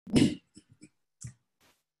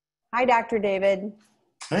Hi, Dr. David.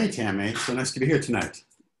 Hey, Tammy. So nice to be here tonight.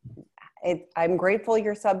 I'm grateful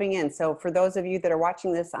you're subbing in. So for those of you that are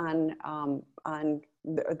watching this on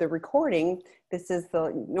the recording, this is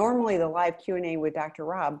normally the live Q&A with Dr.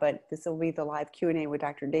 Rob, but this will be the live Q&A with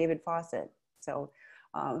Dr. David Fawcett. So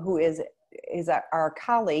who is our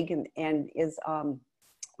colleague and is on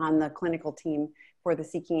the clinical team for the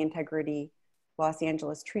Seeking Integrity Los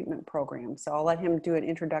Angeles treatment program. So I'll let him do an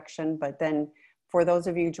introduction, but then for those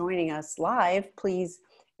of you joining us live, please,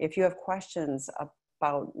 if you have questions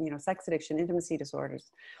about, sex addiction, intimacy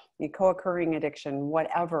disorders, co-occurring addiction,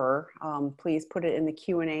 whatever, please put it in the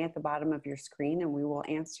Q&A at the bottom of your screen and we will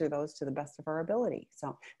answer those to the best of our ability.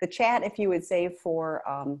 So the chat, if you would save for,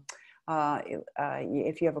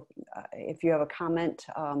 if you have a comment,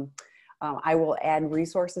 I will add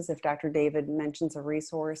resources. If Dr. David mentions a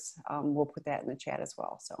resource, we'll put that in the chat as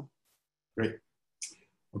well. So great.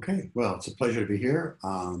 Okay, well, it's a pleasure to be here.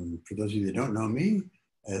 For those of you that don't know me,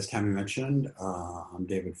 as Tammy mentioned, I'm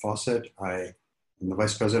David Fawcett. I am the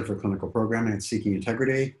Vice President for Clinical Programming at Seeking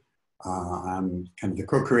Integrity. I'm kind of the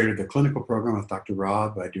co-creator of the clinical program with Dr.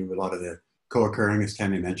 Rob. I do a lot of the co-occurring, as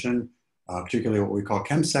Tammy mentioned, particularly what we call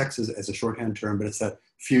chemsex as a shorthand term, but it's that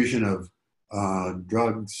fusion of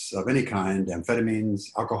drugs of any kind, amphetamines,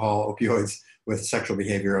 alcohol, opioids, with sexual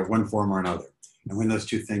behavior of one form or another. And when those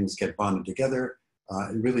two things get bonded together,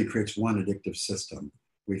 it really creates one addictive system.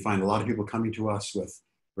 We find a lot of people coming to us with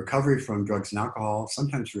recovery from drugs and alcohol,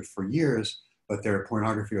 sometimes for years, but their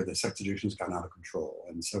pornography or their sex addiction has gotten out of control.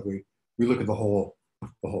 And so we look at the whole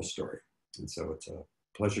story. And so it's a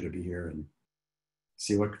pleasure to be here and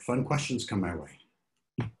see what fun questions come my way.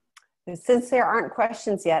 Since there aren't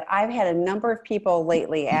questions yet, I've had a number of people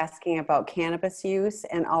lately asking about cannabis use,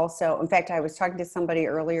 and also, in fact, I was talking to somebody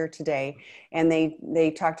earlier today, and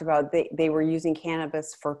they talked about they were using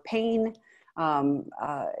cannabis for pain.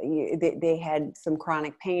 They had some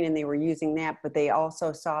chronic pain, and they were using that, but they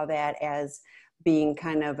also saw that as being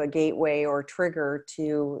kind of a gateway or trigger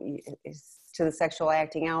to the sexual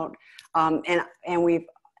acting out. And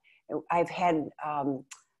I've had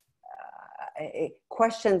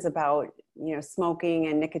questions about, smoking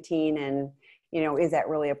and nicotine and, is that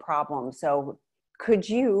really a problem? So could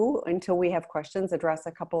you, until we have questions, address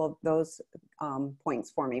a couple of those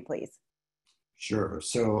points for me, please? Sure.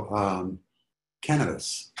 So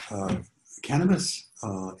cannabis. Cannabis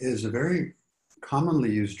is a very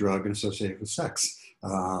commonly used drug and associated with sex. A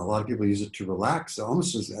lot of people use it to relax,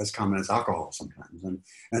 almost as common as alcohol sometimes.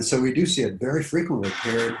 And so we do see it very frequently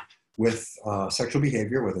paired with sexual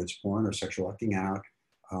behavior, whether it's porn or sexual acting out,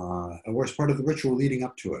 or as part of the ritual leading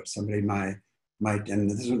up to it. Somebody might, and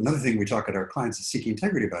this is another thing we talk at our clients at Seeking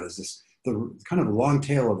Integrity about, is the kind of long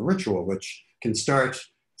tail of ritual, which can start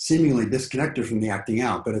seemingly disconnected from the acting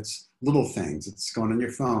out, but it's little things. It's going on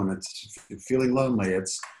your phone, it's feeling lonely,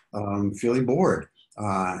 it's feeling bored,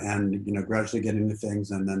 and gradually getting into things,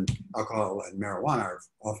 and then alcohol and marijuana are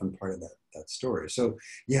often part of that story. So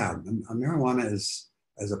yeah, marijuana is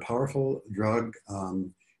a powerful drug.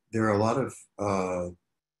 There are a lot of,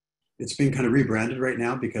 it's being kind of rebranded right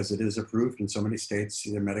now because it is approved in so many states,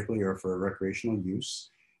 either medically or for recreational use.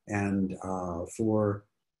 And for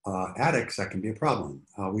addicts, that can be a problem.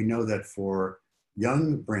 We know that for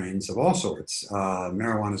young brains of all sorts,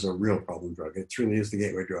 marijuana is a real problem drug. It truly is the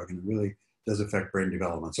gateway drug, and it really does affect brain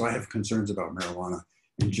development. So I have concerns about marijuana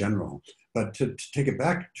in general. But to take it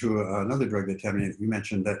back to another drug that Tammy, you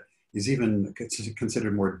mentioned that is even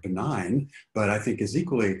considered more benign, but I think is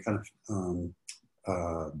equally kind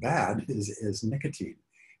of bad, is nicotine.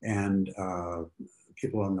 And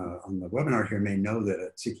people on the webinar here may know that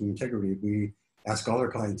at Seeking Integrity, we ask all our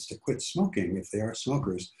clients to quit smoking if they are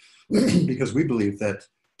smokers, because we believe that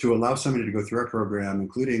to allow somebody to go through our program,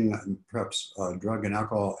 including perhaps drug and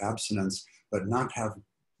alcohol abstinence, but not have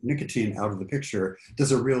nicotine out of the picture,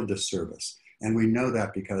 does a real disservice. And we know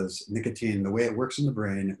that because nicotine, the way it works in the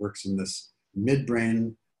brain, it works in this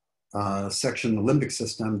midbrain section, the limbic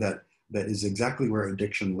system, that is exactly where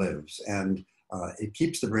addiction lives. And it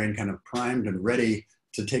keeps the brain kind of primed and ready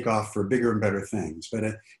to take off for bigger and better things.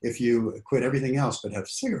 But if you quit everything else but have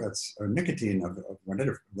cigarettes or nicotine of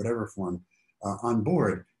whatever form on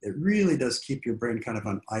board, it really does keep your brain kind of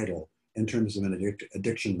on idle in terms of an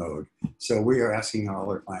addiction mode. So we are asking all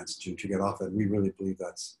our clients to get off it. And we really believe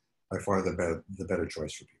that's by far the better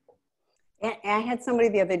choice for people. And I had somebody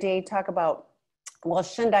the other day talk about, well,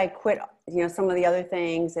 shouldn't I quit, some of the other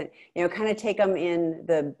things, and, kind of take them in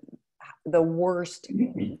the worst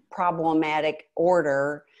problematic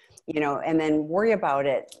order, and then worry about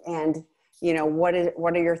it. And, what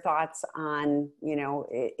are your thoughts on,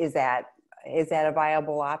 is that a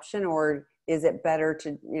viable option, or is it better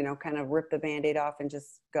to, you know, kind of rip the Band-Aid off and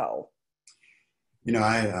just go? You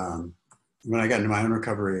know, when I got into my own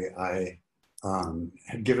recovery, I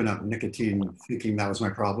had given up nicotine thinking that was my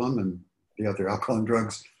problem, and the other alcohol and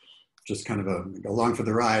drugs just kind of along for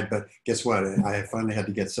the ride. But guess what? I finally had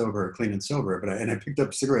to get sober, clean and sober. And I picked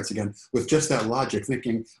up cigarettes again with just that logic,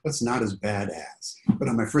 thinking, well, it's not as bad as. But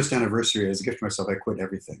on my first anniversary, as a gift to myself, I quit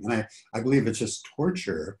everything. And I believe it's just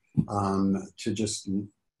torture to just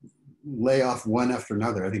lay off one after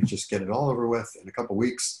another. I think just get it all over with in a couple of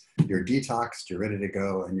weeks. You're detoxed, you're ready to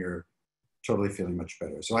go, and you're totally feeling much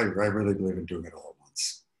better. So I really believe in doing it all at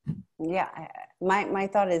once. Yeah, my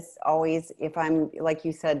thought is always, if I'm, like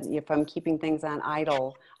you said, if I'm keeping things on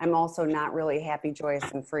idle, I'm also not really happy, joyous,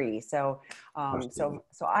 and free. So, so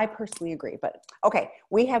I personally agree. But okay,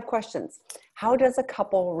 we have questions. How does a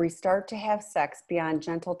couple restart to have sex beyond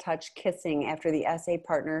gentle touch, kissing after the SA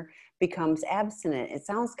partner becomes abstinent? It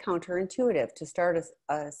sounds counterintuitive to start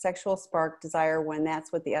a sexual spark desire when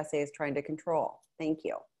that's what the SA is trying to control. Thank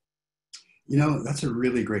you. You know, that's a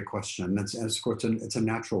really great question. Of course, it's a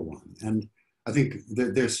natural one. And I think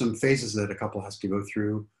there's some phases that a couple has to go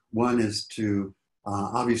through. One is to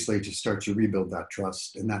obviously to start to rebuild that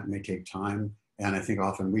trust, and that may take time. And I think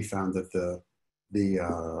often we found that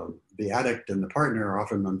the addict and the partner are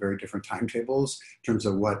often on very different timetables in terms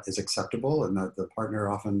of what is acceptable, and that the partner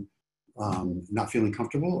often not feeling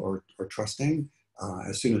comfortable or trusting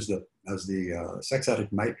as soon as the sex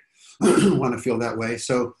addict might want to feel that way.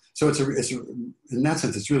 So it's in that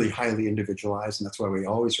sense, it's really highly individualized, and that's why we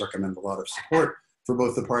always recommend a lot of support for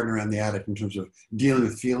both the partner and the addict in terms of dealing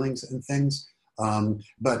with feelings and things.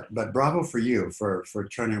 But bravo for you for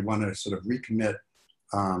trying to want to sort of recommit,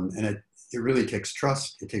 and it really takes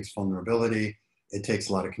trust, it takes vulnerability, it takes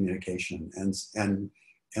a lot of communication and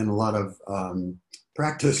a lot of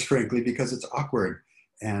practice, frankly, because it's awkward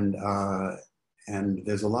and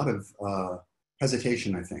there's a lot of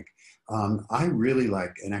hesitation, I think. I really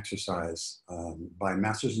like an exercise by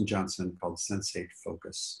Masters and Johnson called Sensate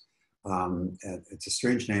Focus. It's a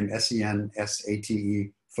strange name,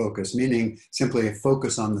 SENSATE, focus, meaning simply a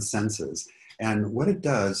focus on the senses. And what it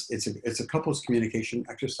does, it's a couples communication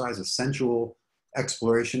exercise, a sensual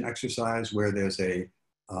exploration exercise where there's a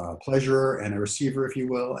pleasurer and a receiver, if you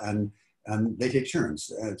will, and they take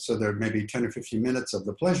turns. So there may be 10 or 15 minutes of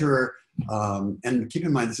the pleasurer. And keep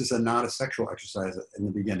in mind, this is not a sexual exercise in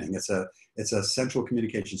the beginning. It's a sensual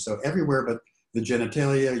communication. So everywhere but the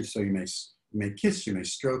genitalia, so you may kiss, you may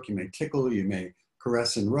stroke, you may tickle, you may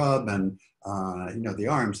caress and rub, and you know, the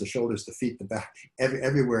arms, the shoulders, the feet, the back,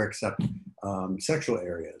 everywhere except sexual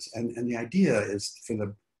areas. And the idea is for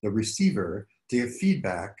the receiver to give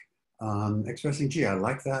feedback, expressing, gee, I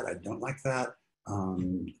like that, I don't like that,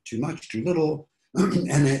 too much, too little,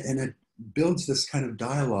 and it builds this kind of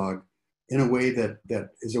dialogue in a way that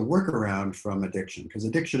is a workaround from addiction, because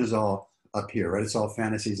addiction is all up here, right? It's all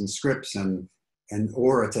fantasies and scripts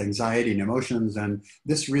or it's anxiety and emotions, and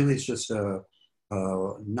this really is just a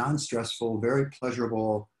non-stressful, very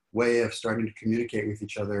pleasurable way of starting to communicate with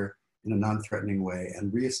each other in a non-threatening way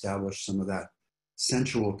and reestablish some of that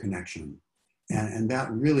sensual connection. And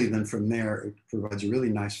that really then from there, it provides a really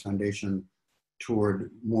nice foundation toward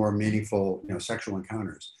more meaningful, you know, sexual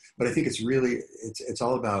encounters. But I think it's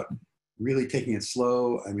all about really taking it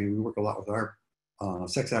slow. I mean, we work a lot with our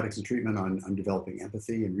sex addicts in treatment on developing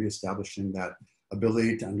empathy and reestablishing that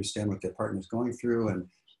ability to understand what their partner is going through.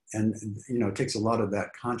 And you know, it takes a lot of that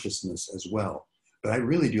consciousness as well. But I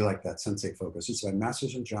really do like that Sensate Focus. It's by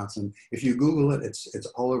Masters and Johnson. If you Google it, it's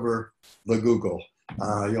all over the Google.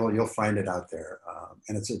 You'll find it out there.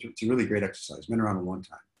 And it's a really great exercise. Been around a long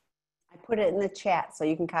time. I put it in the chat, so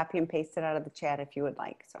you can copy and paste it out of the chat if you would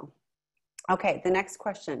like. So, okay, the next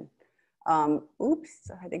question.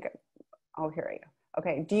 Oops, I think, oh, here I go.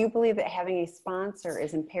 Okay, do you believe that having a sponsor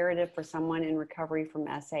is imperative for someone in recovery from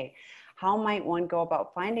SA? How might one go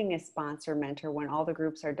about finding a sponsor mentor when all the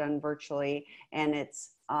groups are done virtually and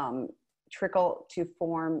it's trickier to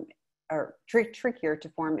form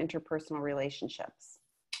interpersonal relationships?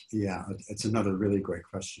 Yeah, it's another really great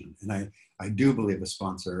question. And I do believe a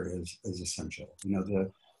sponsor is essential. You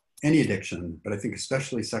know, any addiction, but I think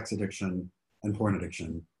especially sex addiction and porn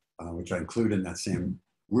addiction, which I include in that same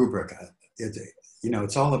rubric,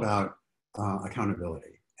 it's all about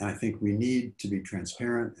accountability. And I think we need to be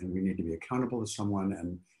transparent and we need to be accountable to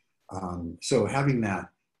someone. And so having that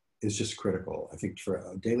is just critical, I think,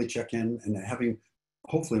 for a daily check-in and having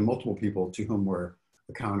hopefully multiple people to whom we're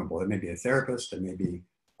accountable. It may be a therapist, it may be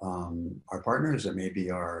our partners, it may be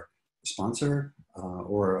our sponsor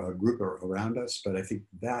or a group around us. But I think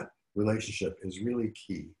that relationship is really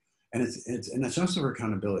key. And it's also for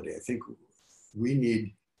accountability. I think we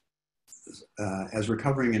need, as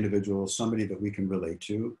recovering individuals, somebody that we can relate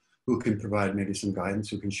to, who can provide maybe some guidance,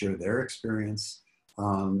 who can share their experience,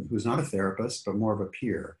 who's not a therapist, but more of a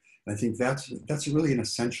peer. And I think that's really an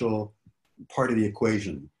essential part of the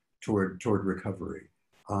equation toward recovery.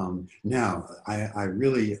 Now, I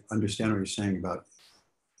really understand what you're saying about,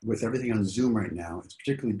 with everything on Zoom right now, it's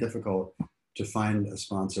particularly difficult to find a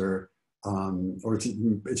sponsor, or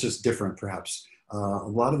it's just different perhaps. A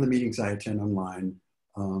lot of the meetings I attend online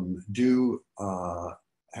do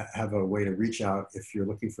have a way to reach out if you're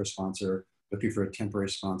looking for a sponsor, looking for a temporary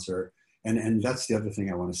sponsor. And that's the other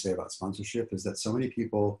thing I want to say about sponsorship, is that so many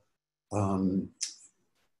people, and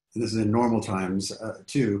this is in normal times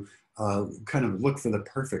too, kind of look for the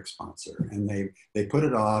perfect sponsor, and they put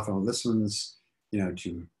it off. Oh, this one's,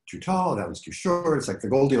 too tall, that was too short. It's like the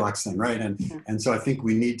Goldilocks thing, right? And so I think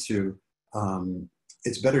we need to,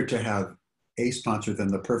 it's better to have a sponsor than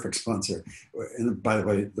the perfect sponsor. And by the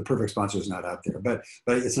way, the perfect sponsor is not out there, but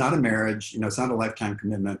it's not a marriage, it's not a lifetime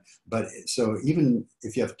commitment. But so even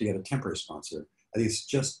if you have to get a temporary sponsor, I think it's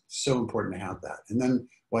just so important to have that. And then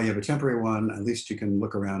while you have a temporary one, at least you can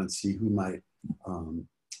look around and see who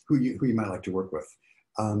you might like to work with.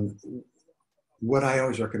 What I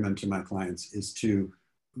always recommend to my clients is to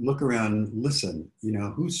look around, listen,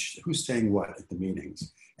 who's saying what at the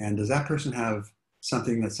meetings, and does that person have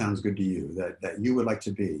something that sounds good to you, that you would like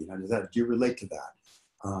to be? Do you relate to that?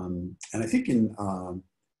 And I think in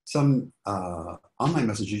some online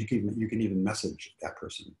messages, you can even message that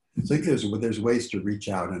person. So I think there's ways to reach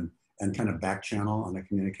out and kind of back channel on the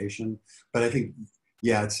communication. But I think,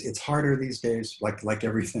 yeah, it's harder these days, like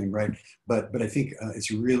everything, right? But I think it's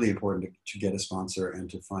really important to get a sponsor and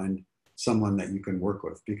to find someone that you can work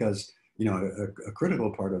with, because a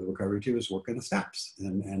critical part of the recovery too is work in the steps,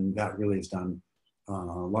 and that really is done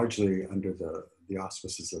largely under the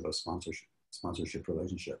auspices of a sponsorship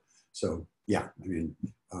relationship. So yeah,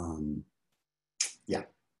 yeah.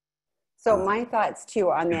 So my thoughts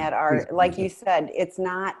too on that are, like you said, it's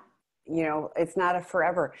not a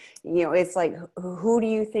forever, it's like, who do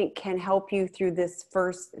you think can help you through this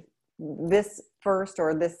first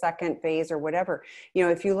or this second phase or whatever?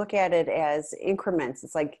 If you look at it as increments,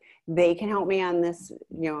 it's like, they can help me on this,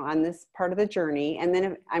 on this part of the journey, and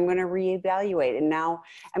then I'm going to reevaluate. And now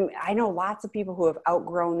I know lots of people who have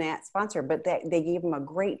outgrown that sponsor, but they gave them a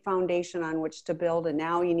great foundation on which to build. And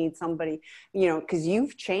now you need somebody, because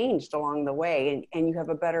you've changed along the way, and you have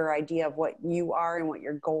a better idea of what you are and what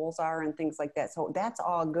your goals are and things like that. So that's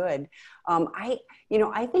all good.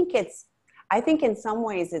 I think in some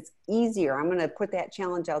ways it's easier. I'm going to put that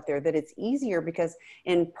challenge out there, that it's easier because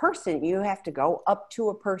in person, you have to go up to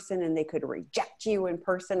a person and they could reject you in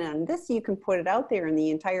person. And this, you can put it out there in the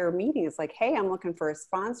entire meeting. It's like, hey, I'm looking for a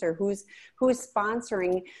sponsor. Who's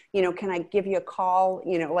sponsoring? Can I give you a call?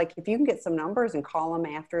 Like if you can get some numbers and call them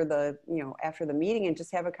after the meeting and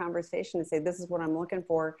just have a conversation and say, this is what I'm looking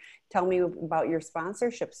for. Tell me about your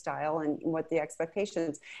sponsorship style and what the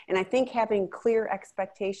expectations. And I think having clear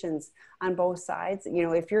expectations on both sides,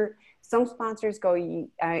 if some sponsors go,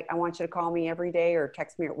 I want you to call me every day or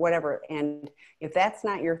text me or whatever. And if that's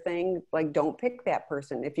not your thing, like, don't pick that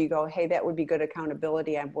person. If you go, hey, that would be good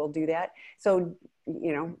accountability, I will do that. So,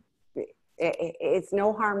 it's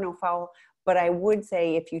no harm, no foul. But I would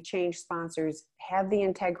say, if you change sponsors, have the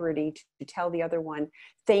integrity to tell the other one,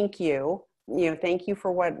 thank you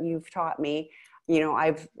for what you've taught me.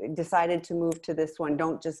 I've decided to move to this one.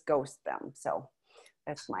 Don't just ghost them. So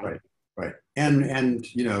that's my Right. And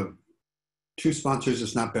two sponsors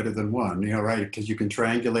is not better than one, right? Because you can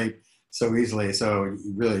triangulate so easily. So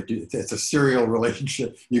you really do, it's a serial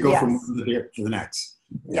relationship. You go from one to the next.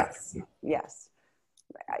 Yes. Yes.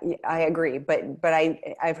 I agree. But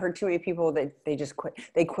I've heard too many people that they just quit.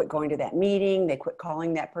 They quit going to that meeting. They quit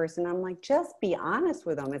calling that person. I'm like, just be honest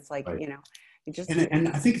with them. It's like, right. You just. And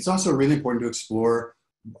I think it's also really important to explore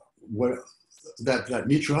what that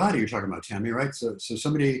mutuality you're talking about, Tammy, right? So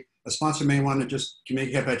a sponsor may want to just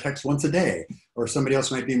communicate by text once a day, or somebody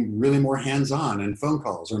else might be really more hands-on and phone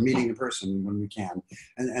calls or meeting in person when we can.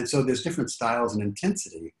 And so there's different styles and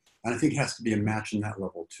intensity. And I think it has to be a match in that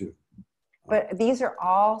level too. But these are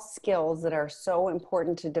all skills that are so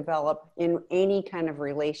important to develop in any kind of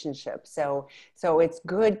relationship. So it's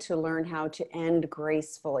good to learn how to end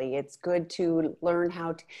gracefully. It's good to learn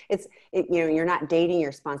how to, you're not dating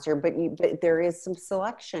your sponsor, but there is some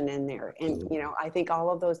selection in there. And, I think all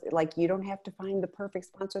of those, like, you don't have to find the perfect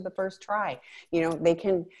sponsor the first try.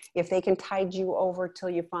 If they can tide you over till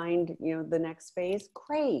you find, the next phase,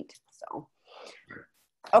 great. So,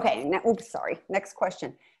 okay. Next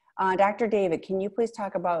question. Dr. David, can you please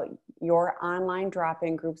talk about your online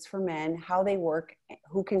drop-in groups for men, how they work,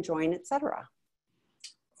 who can join, etc.?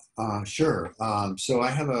 Sure. So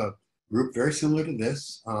I have a group very similar to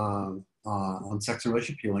this on sex and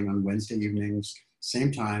relationship healing on Wednesday evenings,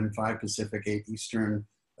 same time, 5 Pacific, 8 Eastern.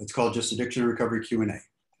 It's called just Addiction and Recovery Q&A.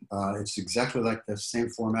 It's exactly like the same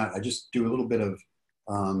format. I just do a little bit of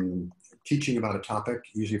teaching about a topic,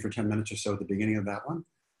 usually for 10 minutes or so at the beginning of that one,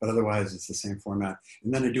 but otherwise it's the same format.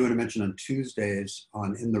 And then I do want to mention on Tuesdays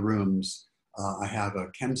on In the Rooms, I have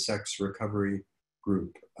a chemsex recovery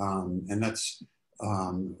group. And that's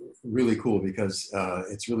really cool because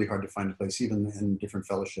it's really hard to find a place, even in different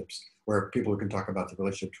fellowships, where people can talk about the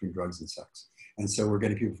relationship between drugs and sex. And so we're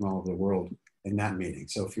getting people from all over the world in that meeting.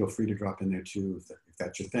 So feel free to drop in there too, if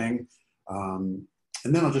that's your thing. And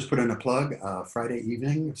then I'll just put in a plug, Friday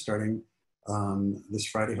evening, starting this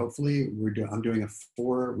Friday, hopefully, I'm doing a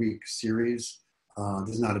 4-week series.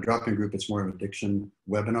 This is not a drop-in group, it's more of an addiction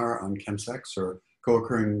webinar on chemsex or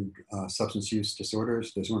co-occurring substance use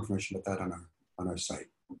disorders. There's more information about that on our site.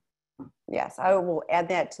 Yes, I will add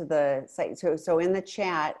that to the site. So in the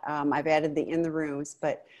chat, I've added the In the Rooms,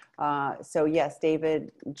 but so yes,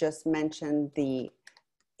 David just mentioned the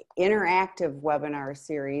interactive webinar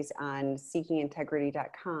series on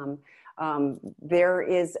seekingintegrity.com. There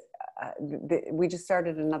is, we just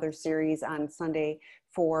started another series on Sunday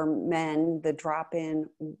for men, the drop-in,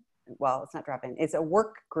 well, it's not drop-in, it's a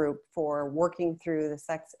work group for working through the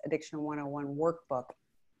Sex Addiction 101 workbook.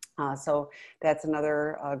 So that's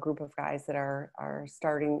another group of guys that are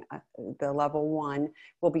starting the level 1.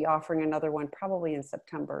 We'll be offering another one probably in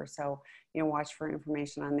September. So, watch for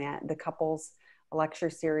information on that. The couples lecture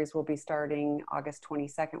series will be starting August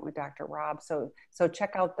 22nd with Dr. Rob. So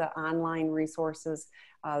check out the online resources.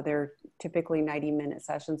 They're typically 90-minute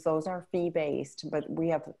sessions. Those are fee-based, but we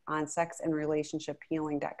have on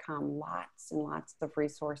sexandrelationshiphealing.com lots and lots of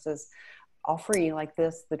resources, all free, like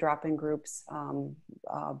this, the drop-in groups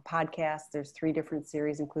podcast. There's 3 different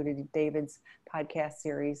series, including David's podcast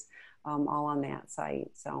series, all on that site.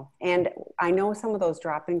 So, and I know some of those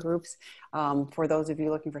drop-in groups, for those of you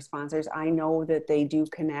looking for sponsors, I know that they do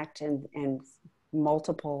connect, and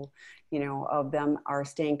multiple, of them are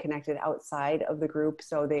staying connected outside of the group.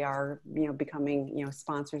 So they are, becoming,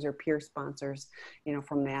 sponsors or peer sponsors,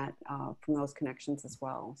 from that, from those connections as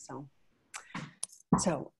well.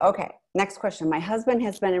 So, okay, next question. My husband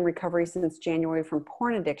has been in recovery since January from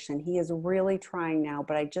porn addiction. He is really trying now,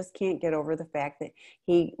 but I just can't get over the fact that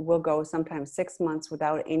he will go sometimes 6 months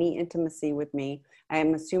without any intimacy with me. I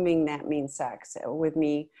am assuming that means sex with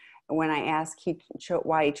me. When I ask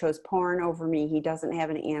why he chose porn over me, he doesn't have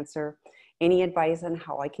an answer. Any advice on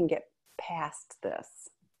how I can get past this?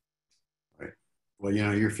 Right. Well,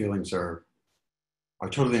 your feelings are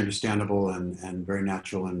totally understandable and very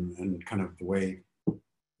natural and kind of the way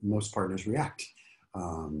most partners react.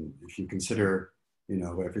 If you consider,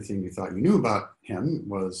 everything you thought you knew about him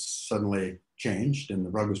was suddenly changed and the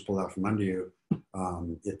rug was pulled out from under you,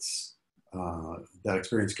 that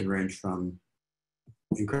experience can range from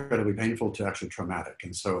incredibly painful to actually traumatic.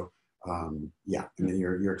 And so, yeah, I mean,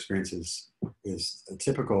 your experience is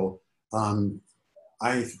typical.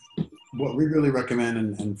 What we really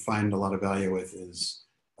recommend and find a lot of value with is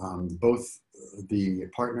both the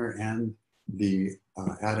partner and the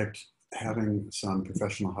addict having some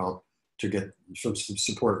professional help to get some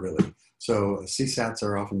support, really. So CSATs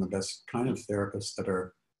are often the best kind of therapists that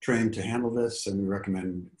are trained to handle this, and we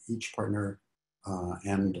recommend each partner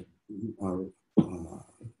and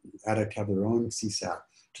addict have their own CSAT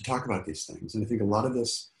to talk about these things. And I think a lot of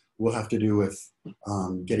this will have to do with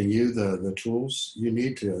getting you the tools you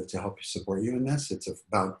need to help support you in this. It's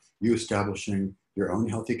about you establishing your own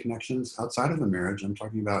healthy connections outside of the marriage. I'm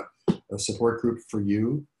talking about a support group for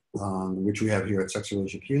you, which we have here at Sex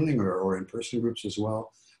Relationship Healing, or in-person groups as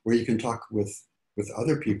well, where you can talk with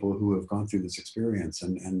other people who have gone through this experience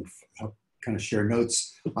and help kind of share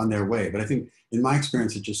notes on their way. But I think in my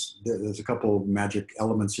experience, there's a couple of magic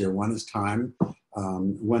elements here. One is time,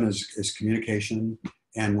 one is communication,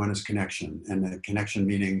 and one is connection. And the connection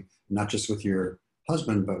meaning not just with your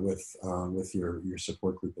husband, but with your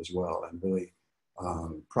support group as well, and really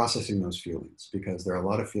processing those feelings, because there are a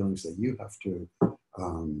lot of feelings that you have to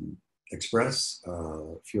express,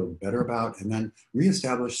 feel better about, and then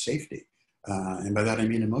reestablish safety. And by that, I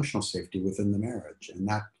mean emotional safety within the marriage. And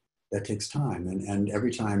that takes time. And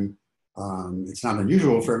every time, it's not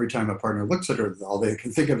unusual for every time a partner looks at her, all they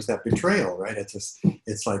can think of is that betrayal, right?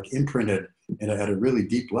 It's like imprinted at a really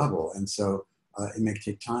deep level. And so it may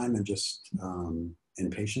take time and just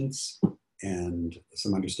and patience and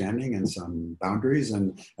some understanding and some boundaries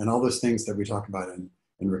and all those things that we talk about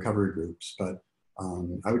in recovery groups. But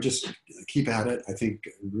I would just keep at it. I think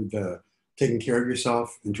taking care of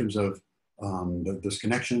yourself in terms of those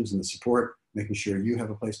connections and the support, making sure you have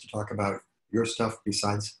a place to talk about your stuff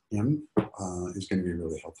besides him is going to be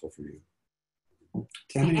really helpful for you.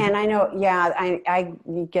 Tammy? And I know, yeah, I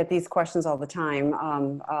get these questions all the time.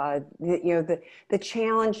 The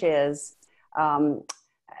challenge is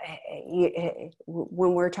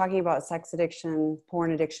when we're talking about sex addiction,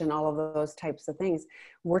 porn addiction, all of those types of things,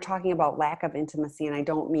 we're talking about lack of intimacy, and I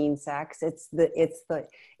don't mean sex. It's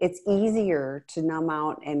easier to numb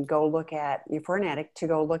out and go look at, for an addict, to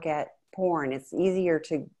go look at porn. It's easier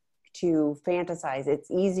to fantasize. It's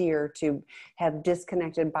easier to have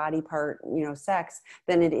disconnected body part, sex,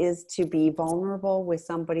 than it is to be vulnerable with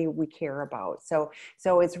somebody we care about. So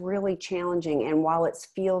it's really challenging. And while it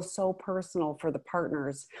feels so personal for the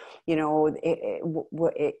partners,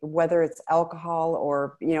 whether it's alcohol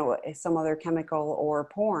or, some other chemical or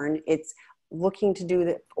porn, it's looking to do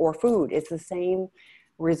that, or food. It's the same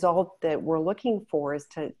result that we're looking for, is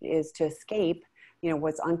to escape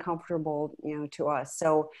what's uncomfortable, to us.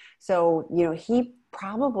 So, he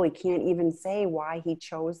probably can't even say why he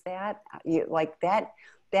chose that. Like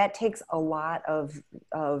that takes a lot of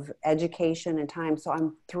education and time. So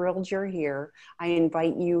I'm thrilled you're here. I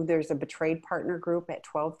invite you. There's a Betrayed Partner group at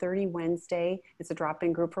 12:30 Wednesday. It's a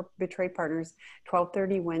drop-in group for betrayed partners,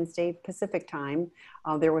 12:30 Wednesday Pacific time.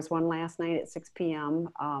 There was one last night at 6 p.m.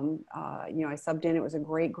 I subbed in. It was a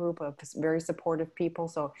great group of very supportive people.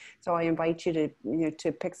 So I invite you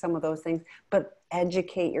to pick some of those things, but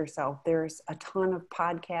educate yourself. There's a ton of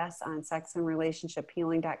podcasts on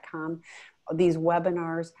sexandrelationshiphealing.com. These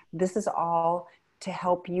webinars, this is all to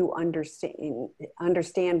help you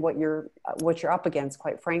understand what you're up against,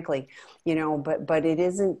 quite frankly, but it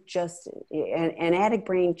isn't just an addict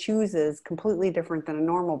brain chooses completely different than a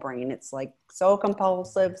normal brain. It's like so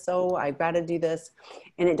compulsive. So I've got to do this.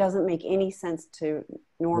 And it doesn't make any sense to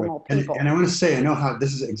normal people. And I want to say, I know how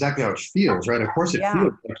this is exactly how it feels, right? Of course it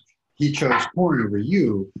feels like he chose porn over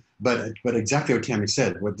you, but exactly what Tammy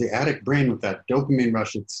said, with the addict brain, with that dopamine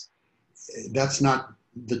rush, that's not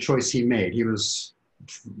the choice he made. He was,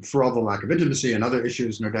 for all the lack of intimacy and other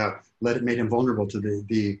issues, no doubt, made him vulnerable to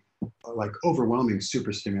the like overwhelming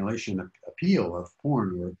super stimulation appeal of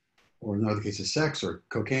porn, or in other cases sex or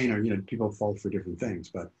cocaine, or people fall for different things.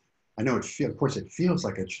 But I know of course it feels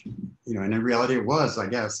like and in reality it was, I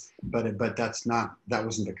guess, but that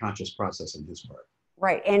wasn't the conscious process on his part.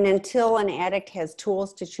 Right. And until an addict has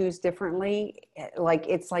tools to choose differently,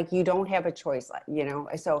 it's like you don't have a choice,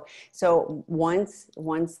 So once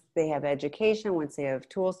they have education, once they have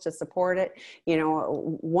tools to support it,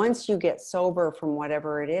 once you get sober from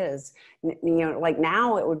whatever it is, like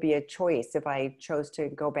now it would be a choice if I chose to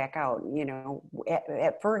go back out,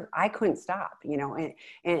 at first I couldn't stop, and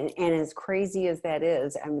as crazy as that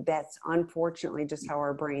is, I mean, that's unfortunately just how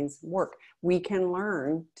our brains work. We can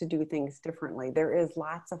learn to do things differently. There is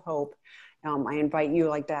lots of hope. I invite you,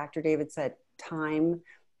 like Dr. David said, time,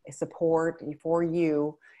 support for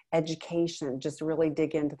you, education, just really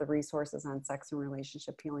dig into the resources on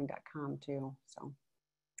sexandrelationshiphealing.com too. So,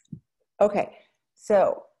 okay.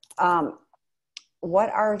 So,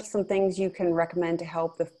 what are some things you can recommend to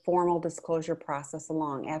help the formal disclosure process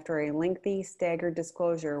along? After a lengthy staggered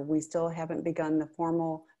disclosure, we still haven't begun the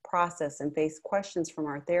formal process and face questions from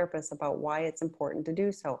our therapists about why it's important to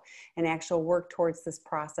do so. And actual work towards this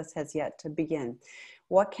process has yet to begin.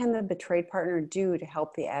 What can the betrayed partner do to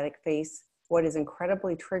help the addict face what is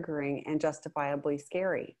incredibly triggering and justifiably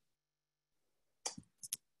scary?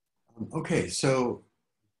 Okay, so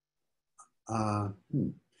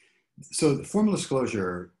the formal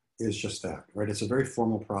disclosure is just that, right? It's a very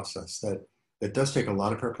formal process that does take a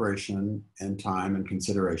lot of preparation and time and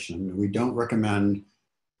consideration. We don't recommend,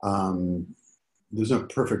 there's no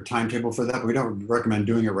perfect timetable for that, but we don't recommend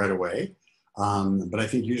doing it right away. But I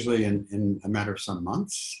think usually in a matter of some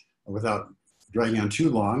months, without dragging on too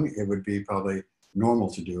long, it would be probably normal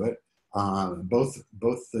to do it. Both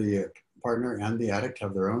the partner and the addict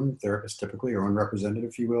have their own therapist, typically, or own representative,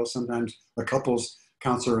 if you will, sometimes a couple's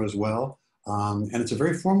counselor as well. And it's a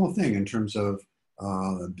very formal thing in terms of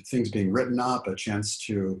things being written up, a chance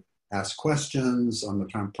to ask questions on the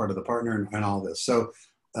part of the partner, and all this. So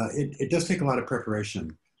it does take a lot of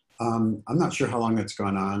preparation. I'm not sure how long that's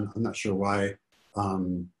gone on. I'm not sure why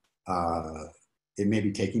it may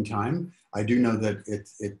be taking time. I do know that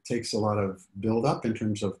it takes a lot of build up in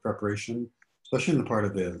terms of preparation, especially on the part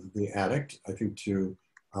of the addict, I think, to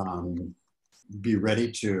be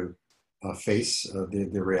ready to face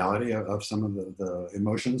the reality of some of the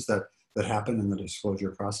emotions that happen in the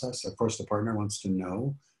disclosure process. Of course, the partner wants to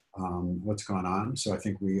know what's going on. So I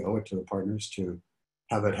think we owe it to the partners to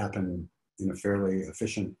have it happen in a fairly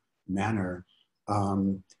efficient manner.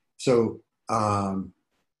 So I'm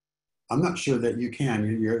not sure that you can.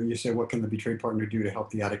 You say, what can the betrayed partner do to help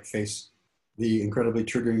the addict face the incredibly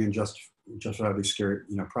triggering and justifiably scary,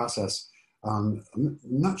 process? I'm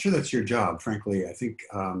not sure that's your job, frankly. I think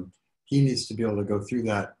he needs to be able to go through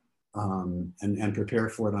that and prepare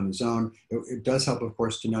for it on his own. It does help, of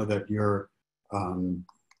course, to know that you're,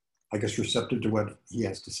 I guess, receptive to what he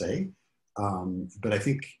has to say. But I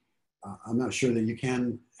think I'm not sure that you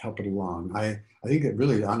can help it along. I think that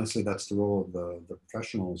really, honestly, that's the role of the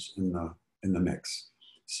professionals in the mix.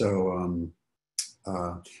 So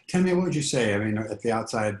Tammy, what would you say? I mean, at the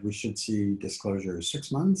outside, we should see disclosure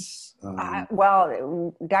 6 months.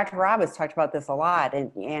 Well, Dr. Rob has talked about this a lot,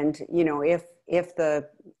 and if the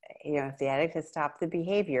addict has stopped the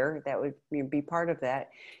behavior, that would be part of that.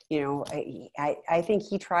 I think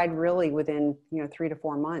he tried really within 3 to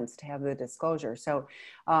 4 months to have the disclosure. So,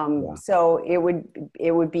 so it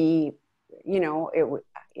would be,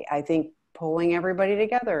 I think pulling everybody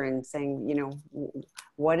together and saying,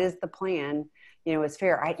 what is the plan? Is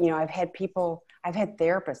fair. I've had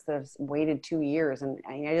therapists that have waited 2 years, and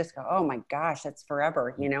I just go, oh my gosh, that's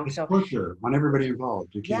forever, It's so torture on everybody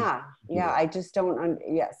involved. You can't I just don't,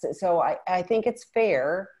 yes. So I think it's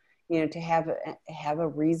fair, to have a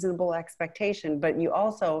reasonable expectation, but you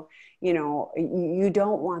also, you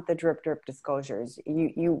don't want the drip disclosures.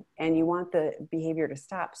 You want the behavior to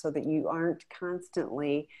stop so that you aren't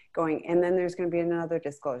constantly going, and then there's going to be another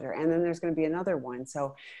disclosure, and then there's going to be another one.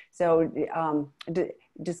 So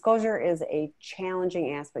disclosure is a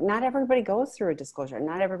challenging aspect. Not everybody goes through a disclosure.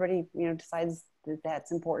 Not everybody, decides that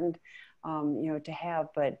that's important, to have,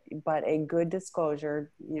 but a good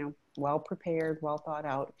disclosure, well prepared, well thought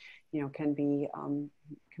out, can be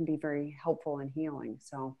very helpful and healing.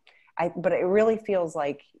 So but it really feels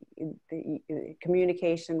like the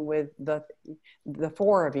communication with the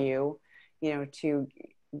four of you, to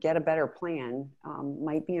get a better plan,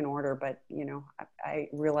 might be in order, but I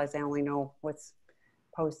realize I only know what's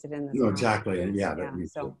posted in this. No, exactly. And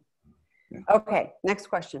Okay, next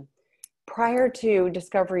question. Prior to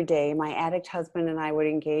Discovery Day, my addict husband and I would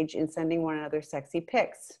engage in sending one another sexy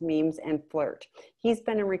pics, memes, and flirt. He's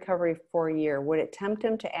been in recovery for a year. Would it tempt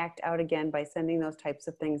him to act out again by sending those types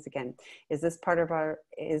of things again? Is this part of our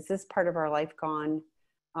life gone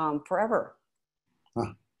forever?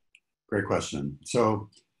 Great question. So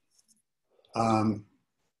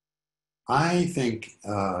I think,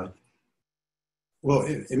 well,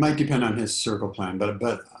 it might depend on his circle plan,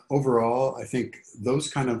 but overall, I think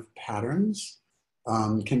those kind of patterns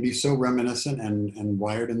can be so reminiscent and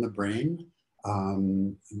wired in the brain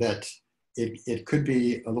that it could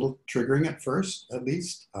be a little triggering at first, at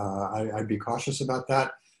least. I'd be cautious about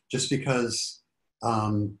that, just because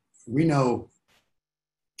we know,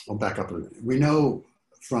 I'll back up a little bit. We know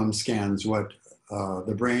from scans what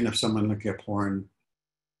the brain of someone looking at porn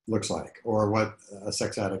looks like, or what a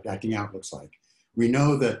sex addict acting out looks like. We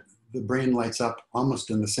know that the brain lights up almost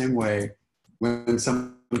in the same way when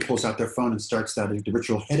someone pulls out their phone and starts that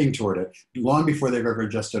ritual heading toward it, long before they've ever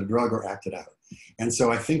ingested a drug or acted out. And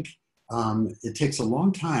so I think it takes a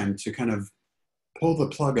long time to kind of pull the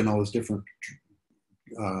plug on all those different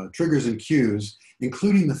triggers and cues,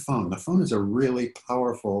 including the phone. The phone is a really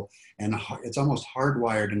powerful, and it's almost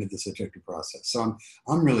hardwired into this addictive process. So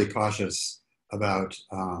I'm really cautious about,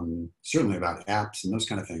 certainly about apps and those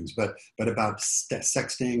kind of things, but about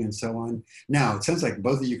sexting and so on. Now, it sounds like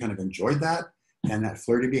both of you kind of enjoyed that and that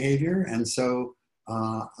flirty behavior. And so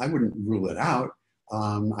I wouldn't rule it out.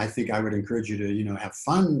 I think I would encourage you to, have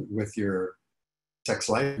fun with your sex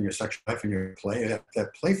life and your sexual life and your play.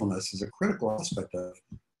 That playfulness is a critical aspect of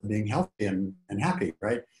being healthy and happy,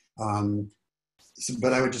 right?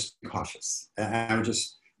 But I would just be cautious. I would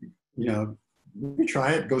just, maybe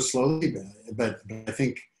try it, go slowly, but I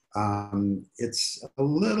think it's a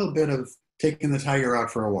little bit of taking the tiger out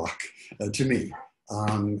for a walk to me.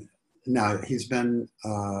 Now, he's been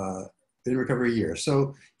in recovery a year,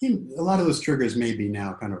 so a lot of those triggers may be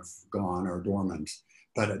now kind of gone or dormant,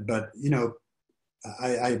 but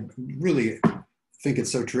I really think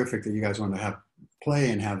it's so terrific that you guys want to have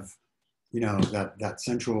play and have, that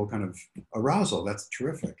sensual kind of arousal. That's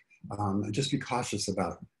terrific. Just be cautious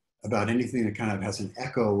about anything that kind of has an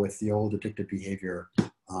echo with the old addictive behavior,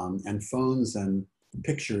 and phones and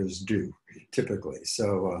pictures do typically.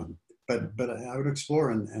 So, but I would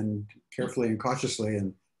explore and carefully and cautiously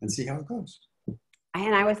and see how it goes.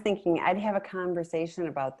 And I was thinking I'd have a conversation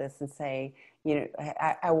about this and say, you know,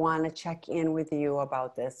 I want to check in with you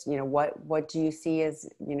about this. You know, what do you see as,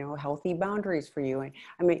 you know, healthy boundaries for you? And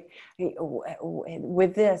I mean,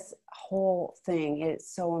 with this whole thing,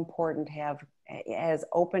 it's so important to have as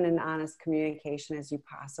open and honest communication as you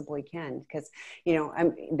possibly can, because, you know,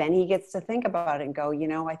 then he gets to think about it and go, you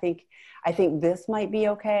know, I think this might be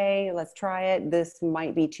okay. Let's try it. This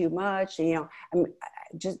might be too much. You know, I'm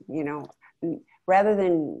just, you know, rather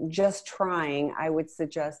than just trying, I would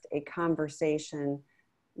suggest a conversation,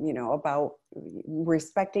 you know, about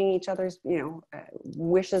respecting each other's, you know,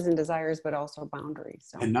 wishes and desires, but also boundaries.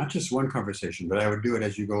 So. And not just one conversation, but I would do it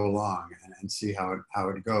as you go along and see how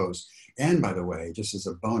it goes. And by the way, just as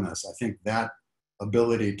a bonus, I think that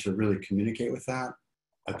ability to really communicate with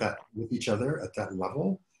with each other at that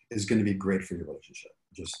level is going to be great for your relationship.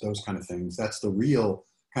 Just those kind of things. That's the real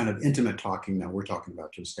kind of intimate talking that we're talking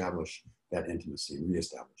about, to establish that intimacy and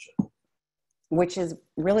reestablish it. Which is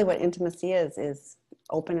really what intimacy is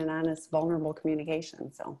open and honest, vulnerable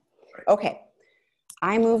communication. So, okay.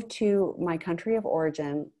 I moved to my country of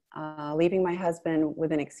origin, leaving my husband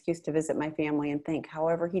with an excuse to visit my family and think.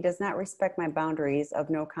 However, he does not respect my boundaries of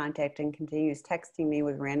no contact and continues texting me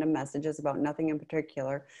with random messages about nothing in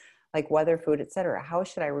particular, like weather, food, etc. How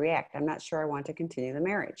should I react? I'm not sure I want to continue the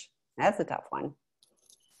marriage. That's a tough one.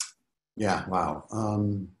 Yeah, wow.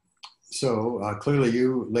 So clearly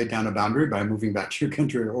you laid down a boundary by moving back to your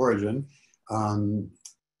country of origin. You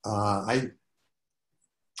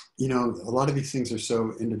know, a lot of these things are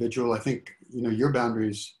so individual. I think, you know, your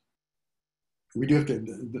boundaries, we do have to,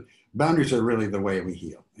 the boundaries are really the way we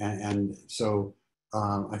heal. And so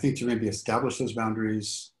I think to maybe establish those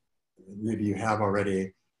boundaries, maybe you have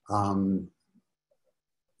already, and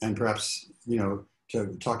perhaps, you know,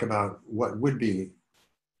 to talk about what would be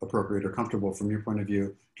appropriate or comfortable from your point of view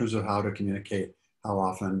in terms of how to communicate, how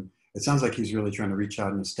often. It sounds like he's really trying to reach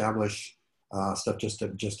out and establish stuff just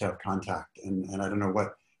to have contact. And I don't know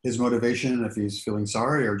what his motivation, if he's feeling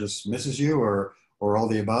sorry or just misses you or all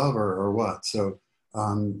the above or what. So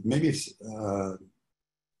maybe it's,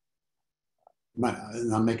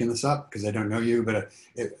 I'm making this up because I don't know you, but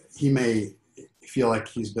he may feel like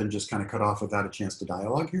he's been just kind of cut off without a chance to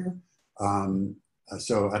dialogue here.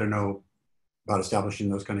 So I don't know about establishing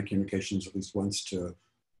those kind of communications at least once to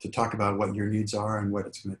talk about what your needs are and what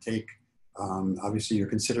it's going to take. Obviously, you're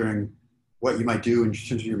considering what you might do in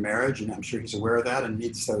terms of your marriage, and I'm sure he's aware of that and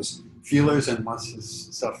needs those feelers and wants his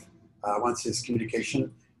stuff, wants his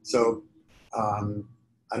communication. So I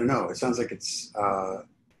don't know. It sounds like it's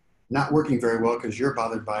not working very well because you're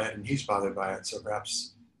bothered by it and he's bothered by it. So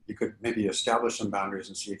perhaps you could maybe establish some boundaries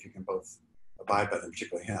and see if you can both abide by them,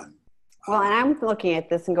 particularly him. Well, and I'm looking at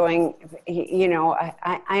this and going, you know,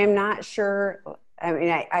 I am not sure. I mean,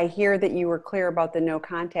 I hear that you were clear about the no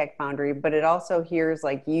contact boundary, but it also hears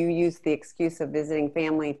like you use the excuse of visiting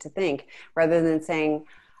family to think, rather than saying,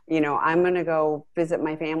 you know, I'm going to go visit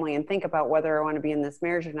my family and think about whether I want to be in this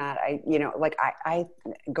marriage or not. You know, like I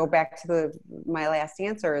go back to my last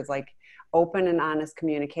answer is like open and honest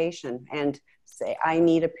communication, and say, I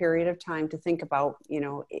need a period of time to think about, you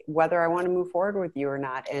know, whether I want to move forward with you or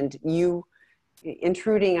not. And you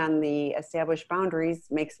intruding on the established boundaries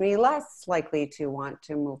makes me less likely to want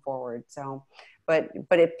to move forward. So, but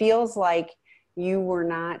it feels like you were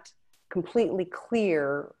not completely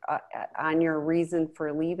clear on your reason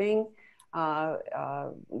for leaving,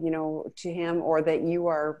 you know, to him, or that you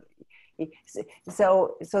are.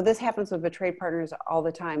 So this happens with betrayed partners all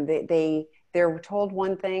the time. They're told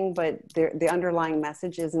one thing, but the underlying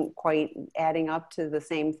message isn't quite adding up to the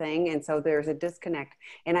same thing. And so there's a disconnect.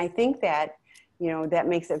 And I think that, you know, that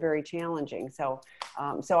makes it very challenging. So,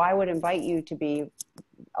 so I would invite you to be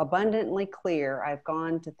abundantly clear. I've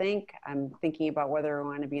gone to think, I'm thinking about whether I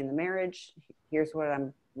want to be in the marriage. Here's what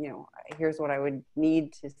I'm, you know, here's what I would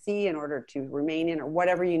need to see in order to remain in, or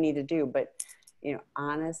whatever you need to do. But, you know,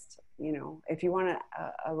 honest, you know, if you want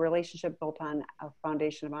a relationship built on a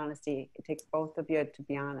foundation of honesty, it takes both of you to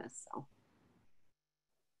be honest. So,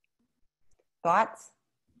 thoughts?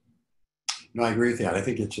 No, I agree with that. I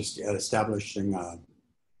think it's just establishing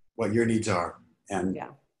what your needs are, and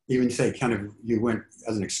even say kind of you went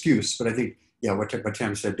as an excuse, but I think what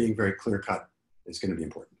Tam said, being very clear cut is going to be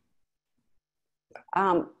important.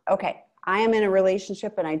 Yeah. Okay. I am in a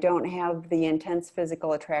relationship and I don't have the intense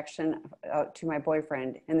physical attraction to my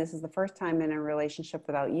boyfriend. And this is the first time in a relationship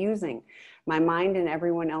without using. My mind and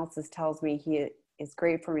everyone else's tells me he is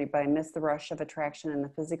great for me, but I miss the rush of attraction and the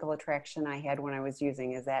physical attraction I had when I was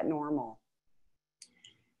using. Is that normal?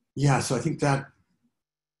 Yeah. So I think that,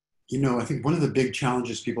 you know, I think one of the big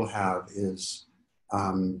challenges people have is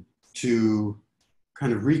to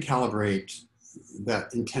kind of recalibrate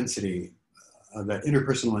that intensity, that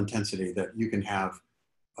interpersonal intensity that you can have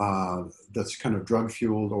that's kind of drug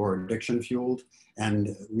fueled or addiction fueled. And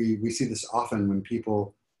we see this often when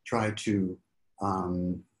people try to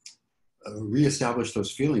reestablish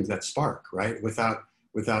those feelings, that spark, right? Without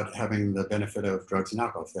having the benefit of drugs and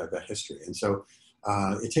alcohol, if they have that history. And so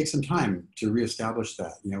it takes some time to reestablish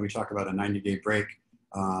that. You know, we talk about a 90-day break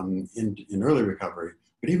in early recovery,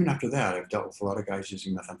 but even after that, I've dealt with a lot of guys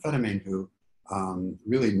using methamphetamine who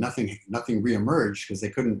really nothing reemerged because they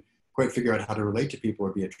couldn't quite figure out how to relate to people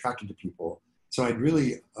or be attracted to people. So I'd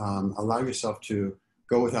really allow yourself to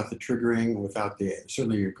go without the triggering,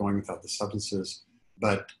 certainly you're going without the substances,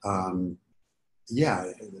 but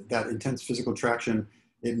yeah, that intense physical attraction,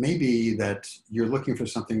 it may be that you're looking for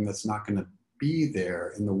something that's not going to be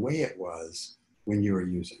there in the way it was when you were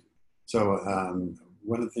using. So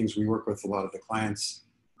one of the things we work with a lot of the clients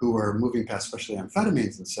who are moving past, especially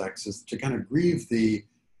amphetamines and sex, is to kind of grieve the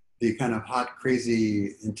kind of hot,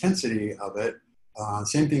 crazy intensity of it.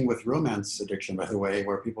 Same thing with romance addiction, by the way,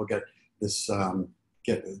 where people get this,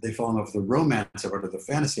 they fall in love with the romance of it or the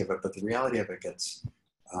fantasy of it, but the reality of it gets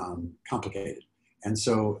complicated. And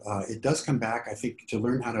so it does come back, I think, to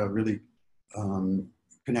learn how to really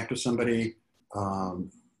connect with somebody on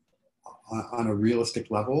a realistic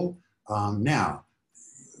level. Now,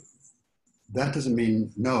 that doesn't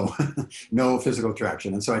mean no, no physical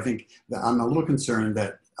attraction. And so I think that I'm a little concerned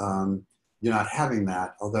that you're not having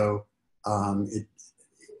that, although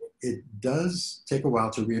it does take a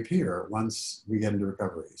while to reappear once we get into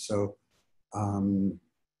recovery. So you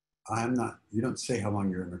don't say how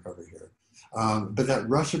long you're in recovery here. But that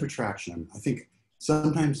rush of attraction, I think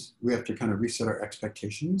sometimes we have to kind of reset our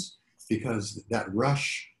expectations because that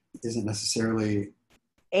rush isn't necessarily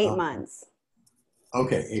 8 months.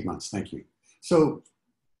 Okay, 8 months, thank you. So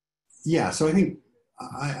yeah, so I think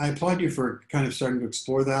I applaud you for kind of starting to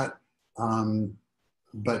explore that,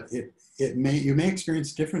 but you may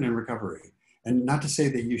experience different in recovery. And not to say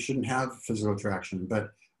that you shouldn't have physical attraction,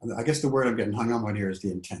 but I guess the word I'm getting hung up on here is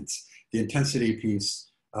the intense. The intensity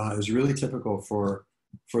piece is really typical for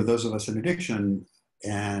those of us in addiction,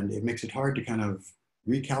 and it makes it hard to kind of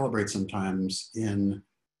recalibrate sometimes in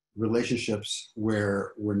relationships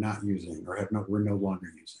where we're not using or we're no longer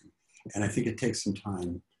using. And I think it takes some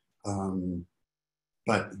time.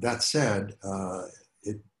 But that said,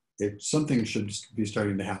 something should be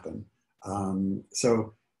starting to happen.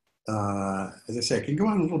 So as I say, it can go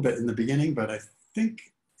on a little bit in the beginning, but I think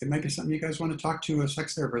it might be something you guys want to talk to a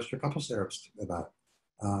sex therapist or couples therapist about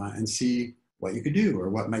and see what you could do or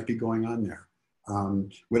what might be going on there.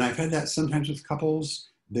 When I've had that sometimes with couples,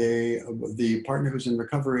 the partner who's in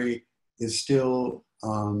recovery is still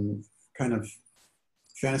kind of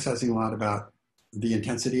fantasizing a lot about the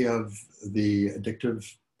intensity of the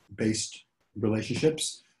addictive-based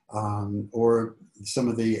relationships or some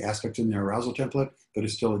of the aspects in their arousal template that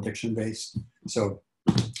is still addiction-based. So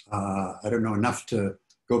I don't know enough to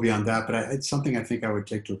go beyond that, but it's something I think I would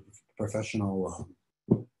take to a professional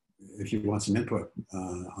if you want some input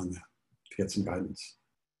on that, to get some guidance.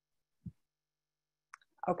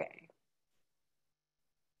 Okay.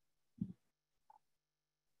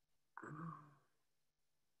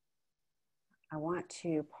 I want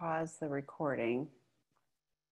to pause the recording.